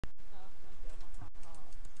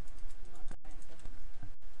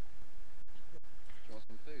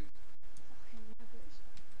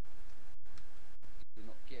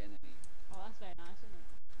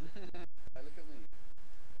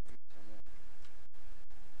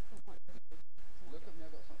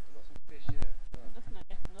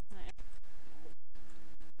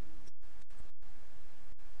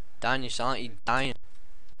Dan, you sound like you're dying.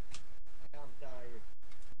 I am dying.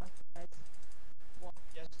 What?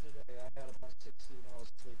 Yesterday I had about 16 hours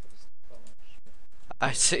sleep and it's felt like shit. I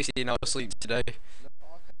had 16 hours sleep today. Look,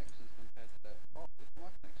 our connections compared to that. Oh, it's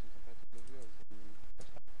my connection compared to the yours.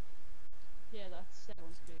 Yeah, that's that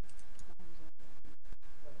one's good.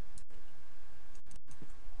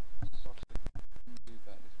 Such a noob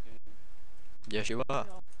at this game. Yes, you are.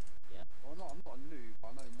 Yeah. Well, I'm not a noob.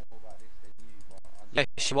 I know more about this than you, but Yes,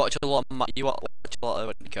 you watch a lot. You watch a lot of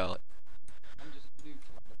what do you call it? I'm just new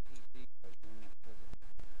to like the PC version because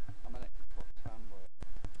I'm an Xbox fanboy.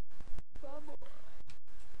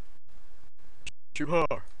 Too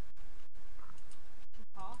hard.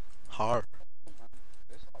 Hard. Oh, man.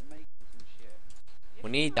 Let's start making some shit. We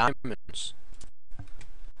need diamonds.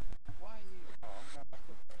 Why are you? Oh, I'm going back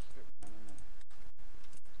up for a strip now, innit?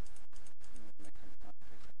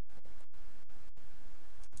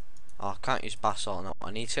 Oh, I can't use basalt now. I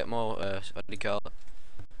need to get more. What do you call it?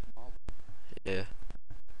 Marble. Yeah.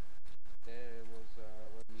 There was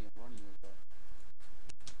where me and Ronnie was at.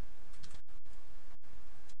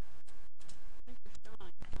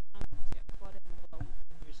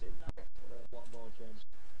 You said that a lot more, James.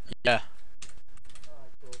 Yeah.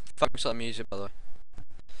 Alright, cool. Thanks for the music, by the way.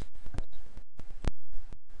 That's fine.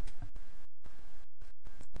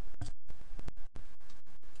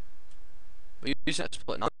 We're using it to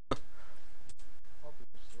split now.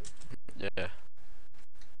 Obviously. Yeah.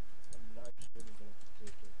 I'm live streaming gonna take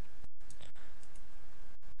it.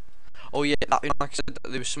 Oh yeah, that, like I said,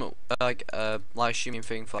 there was some like live streaming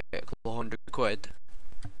thing for like a couple £100. Yeah.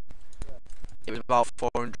 It was about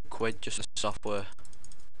 £400 just for software,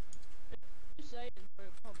 Just saying, but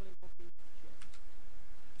it probably will be shit.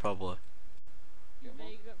 probably.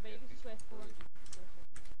 Vegas Swift for one.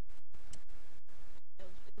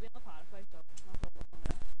 It'll be on the pathway, so might as well look on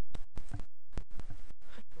there.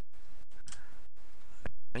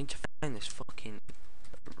 I need to find this fucking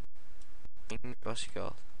thing. What's it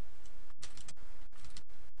called?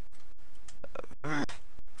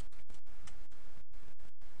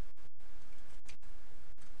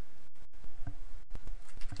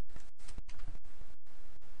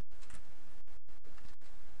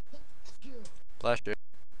 Pleasure.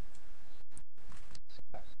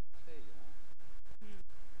 That's fair, you know. Hmm.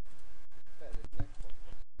 Better than the Xbox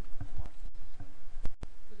one.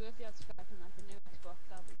 Because if you had Skype and like a new Xbox,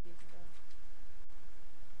 that would be even better.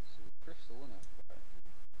 It's crystal, isn't it?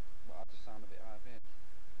 But I just sound a bit high pitched.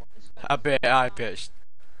 A bit high pitched.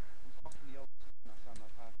 I'm fucking the old and I sound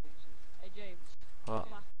like high pitches. Hey James, What?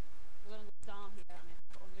 come on. We're gonna go down here and make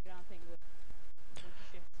an underground thing with a bunch of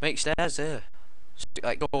shit. Make stairs there.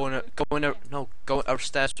 Like go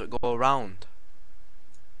upstairs but go around.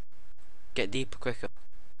 Get deeper quicker.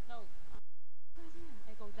 No,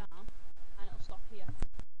 I go down and it'll stop here.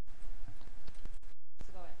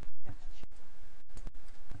 So go ahead. Catch the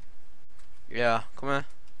shit. Yeah, come here.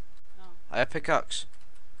 No. I have pickaxe.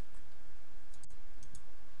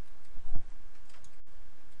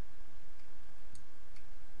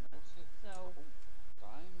 What's it? So Oh,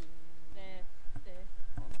 diamond. there.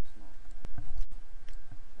 Oh, that's not.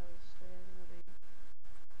 So it's gonna be.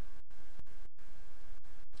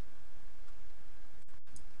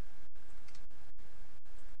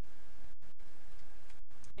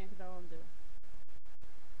 Yeah, that's all I'm doing.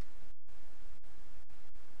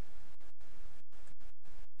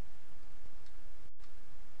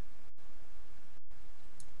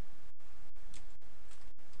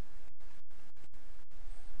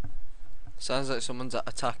 Sounds like someone's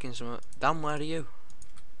attacking someone. Dan, where are you?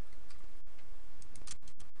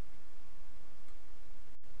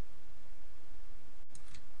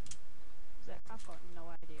 Zach, I've got no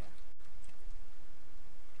idea.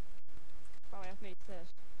 Probably I've made this.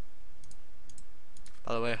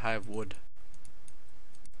 By the way, I have wood.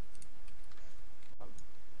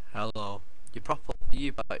 Hello. You proper.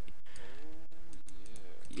 You but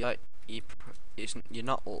Oh, you you're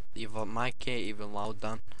not. Your mic ain't even loud,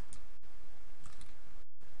 Dan.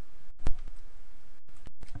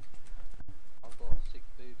 I've got a sick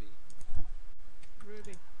booby.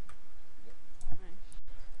 Ruby. Yep. Nice.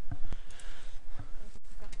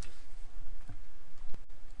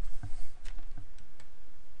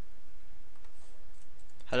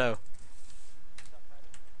 Hello.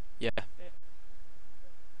 Yeah.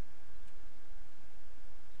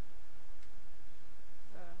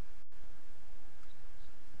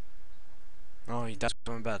 Oh, your dad's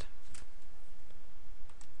going to bed.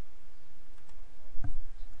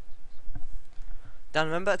 Dan,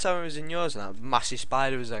 remember that time I was in yours and that massive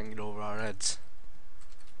spider was hanging over our heads?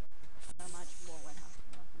 I imagine what went happen.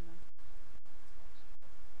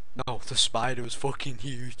 No, the spider was fucking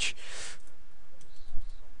huge.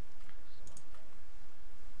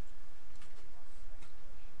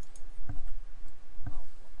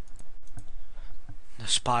 The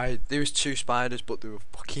spider. There was two spiders, but they were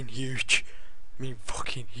fucking huge. I mean,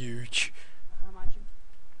 fucking huge. I can imagine.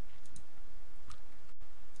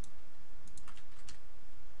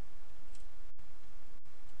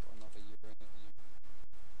 Got another uranium.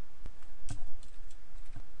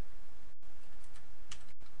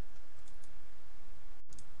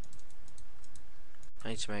 I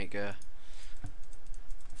need to make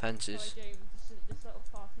fences. Sorry, James, this little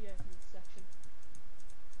part here in this section.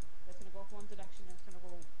 It's gonna go from one direction and it's gonna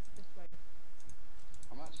go this way.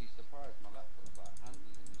 I'm actually surprised my laptop's like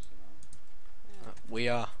handy in this, you know. Yeah. We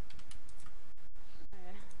are.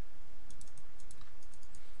 Yeah.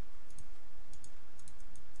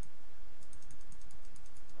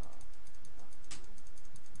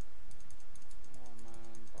 Oh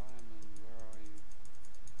man, Diamond, where are you?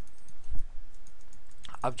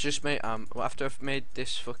 I've just made after I've made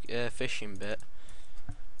this fishing bit,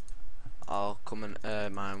 I'll come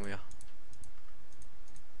and mine with you. No.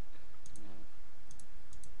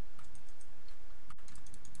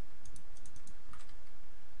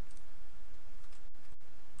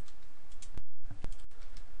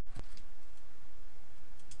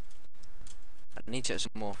 I need to get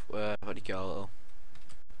some more. What do you call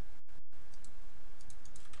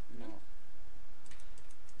No.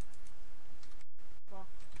 Well,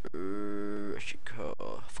 it?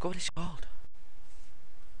 I forgot what it's called.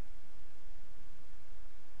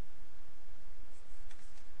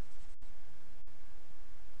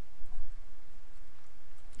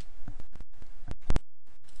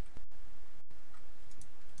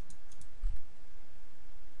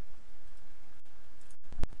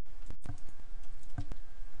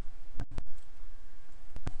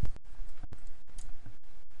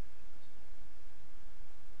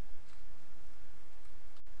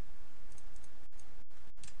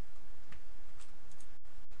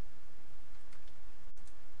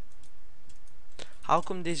 How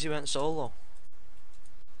come Dizzy went solo?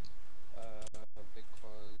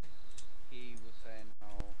 Because he was saying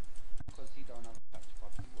how, because he don't have a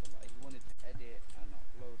laptop, he wanted to edit and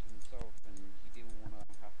upload himself, and he didn't want to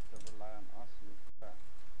have to rely on us with that.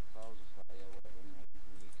 So I was just like, yeah, whatever. Anyway, he's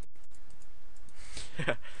really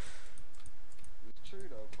It's true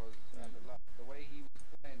though, because like, the way he was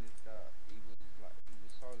playing is that he was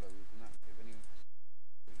solo, he was inactive, and he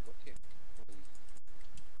got kicked because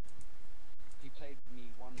he played with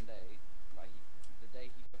me one day, like the day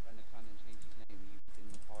he put in the clan and changed his name, he was in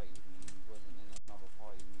the party with me, he wasn't in another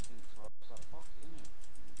party with me since, so I was like, fuck it, innit?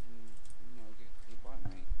 You know, get your bite,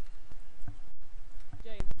 mate.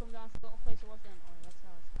 James, come down to the little place I was in. Oh, that's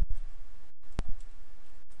ours.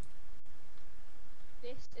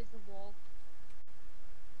 This is the wall.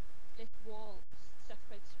 This wall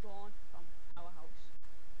separates spawn from our house.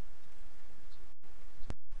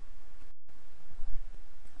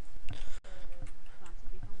 Fancy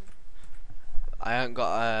be coming. I haven't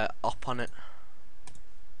got up on it.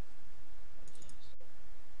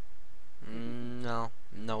 No,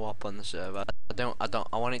 no up on the server.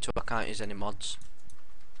 I want it to. I can't use any mods.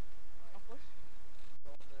 Of course.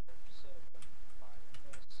 On the server,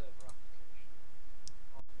 server application.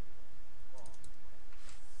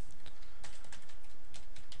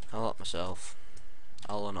 I'll up myself.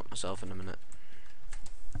 I'll unlock myself in a minute.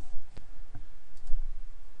 I'm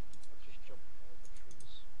just jumping over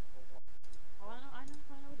trees. Or what? Oh, I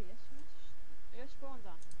know this. Where's spawn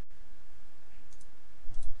down?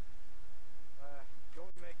 Do you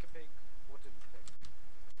want to make a big wooden thing?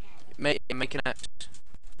 Oh, Make an X.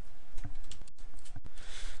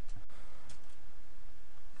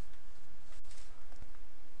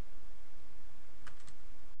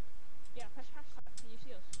 yeah, press hashtag. Can you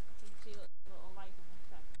see us? Can you see the little light on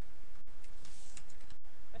hashtag?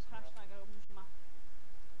 Press hashtag. It opens the map.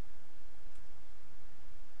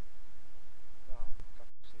 No, can't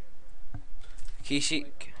see anyone. Can you see?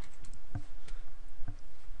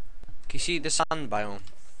 Can you see the sand biome?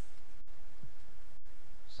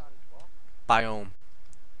 Sand what? Biome.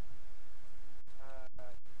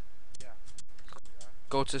 Yeah. Yeah.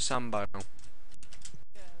 Go to sand biome.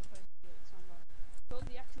 Yeah, okay. Yeah, the sandbar. Build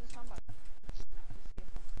the X in the sandbar.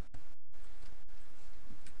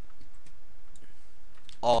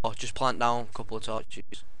 Or just plant down a couple of torches.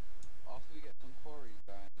 After we get some quarries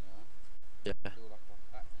going, Yeah. do like a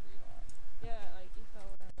factory, like, Yeah, like if I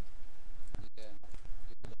were yeah,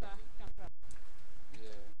 do back, jump back.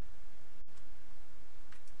 yeah.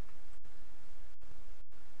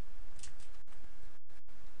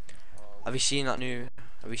 Have you seen that new?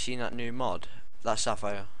 Have you seen that new mod? That's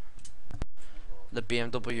Sapphire. The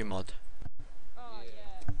BMW mod. Oh Yeah.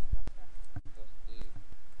 yeah, okay. That's the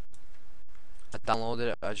I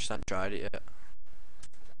downloaded it, I just haven't tried it yet.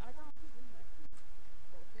 I don't think in there.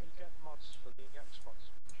 Can you get mods for the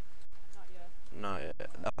Xbox? Not yet. No, yeah.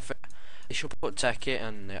 I think they should put Tekkit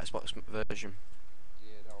and the Xbox version.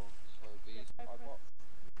 yeah, that was so Yeah, beast. try I press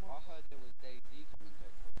I mod. heard there was DayZ coming to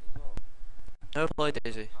Xbox as well. Never played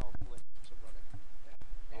Daisy. Powerful enough to run it.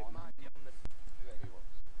 Yeah. It Oh, might be on the Who Xbox.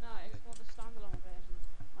 No, Yeah. it's called the standalone version.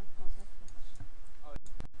 Microsoft Xbox.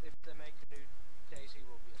 If they make a new Daisy,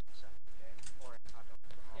 will be a separate game or an add-on.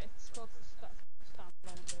 Yeah, it's called the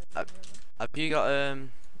standalone version. Uh, or whatever. Have you got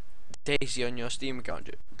Daisy on your Steam account,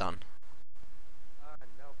 Dan?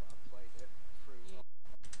 No, but I played it through Yeah.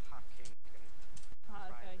 hacking and Ah,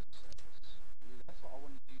 okay. private servers. Yeah, that's what I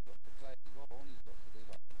wanted you lot to play as well. I wanted you lot to do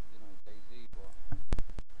like, DayZ, but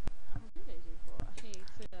I can do Daisy, but I need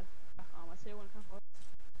to back on my 2.5 hours.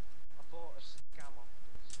 I bought a scam off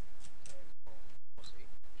this called Pussy.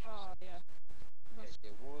 Oh yeah.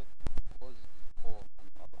 it was cool. And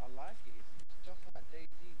I like it. It's just like DayZ,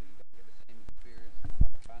 but you don't get the same experience as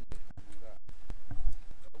like Bandit and all that.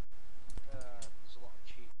 There's a lot of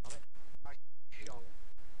cheating on it. I shot.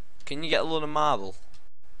 Can you get a load of marble?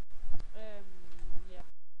 Yeah.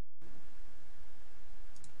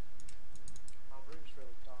 My room's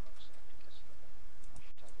really dark, so I guess for the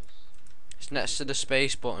hashtaggers. It's next to the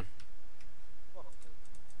space button. What the?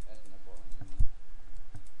 That's in the bottom.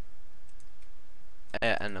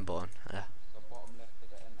 And the button. Yeah. So bottom left of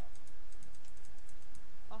the enter.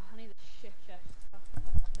 Oh, I need a shit chest.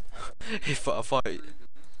 I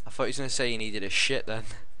thought he was gonna say you needed a shit then.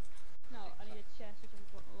 No, I need a chest which I'm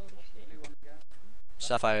putting a load of shit in. Blue one again.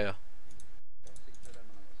 Sapphire. Got 6 of them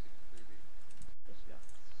and I got 6 freebies. Just got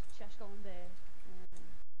chest going there.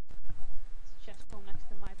 Chest going next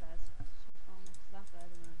to my bed. Chest going next to that bed,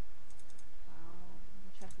 and then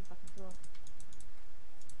the chest in the fucking floor.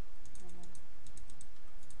 And then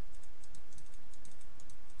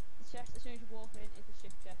the chest, as soon as you walk in, is a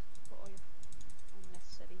shift chest. Put all your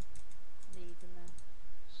unnecessary needs in there.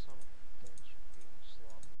 Son of a bitch, being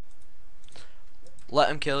slow. Let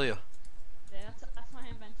him kill you. Yeah, that's my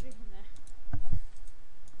inventory in there.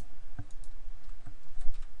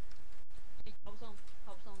 Hey,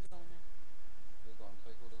 cobblestone's going there. They got and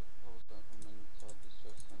take all the cobblestone from inside this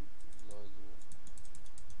chest and loads of it.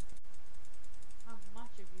 How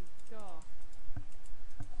much have you got?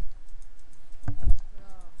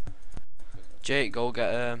 Jake, go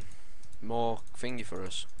get more thingy for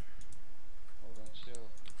us. Hold on, chill.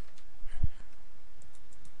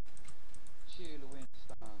 Chill,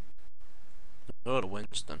 Winston. Lord of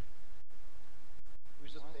Winston.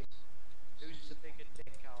 Who's the bigger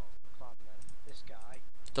dick out of the clan then? This guy?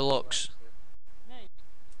 Deluxe. Me?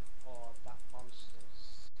 Or that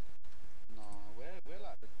monster's? No, we're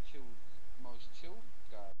like the most chilled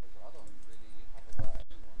guys. I don't really have about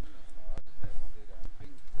anyone, innit? Like, I just let everyone do their own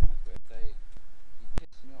thing, to be honest. But if you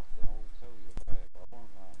piss me off, then I will tell you about it. But I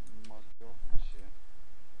won't like mug you off and shit.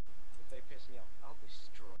 If they piss me off, I'll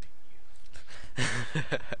destroy you.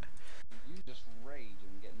 You just rage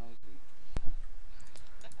and get nosebleed.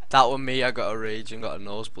 That was me, I got a rage and got a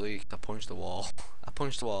nosebleed. I punched the wall. I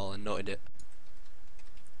punched the wall and nutted it.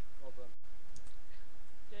 Well done.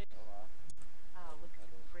 Alright. Ah, look at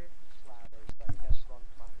the pretty flowers. Let me guess, Ron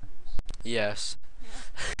planted these. Yes.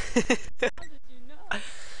 How did you know?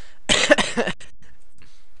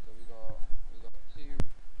 So we got 2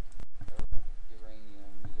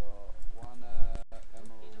 uranium, we got 1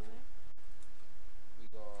 emerald, we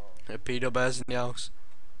got Pedo bears in the house.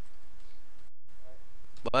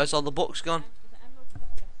 Where's all the books gone? Was it emerald and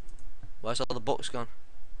book chest thing? Where's all the books gone?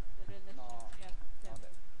 They're in this No. chest, yeah.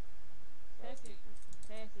 no, 30.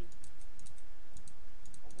 30.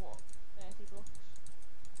 what? 30 books.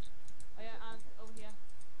 Oh yeah, and over here.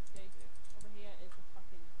 Okay, over here is the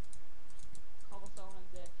fucking cobblestone and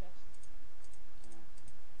dirt chest. Yeah.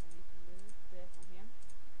 I need to move dirt from here.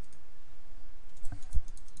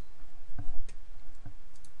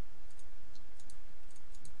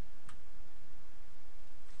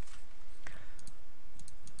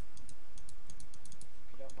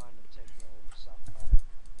 If you don't mind them taking all your sapphire.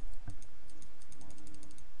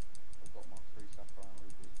 I've got my 3 sapphire and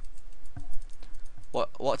ruby.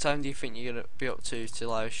 What time do you think you're gonna be up to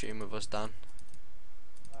live stream with us, Dan?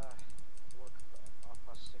 Work at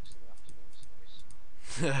 6:30 in the afternoon,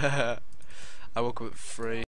 so I woke up at 3.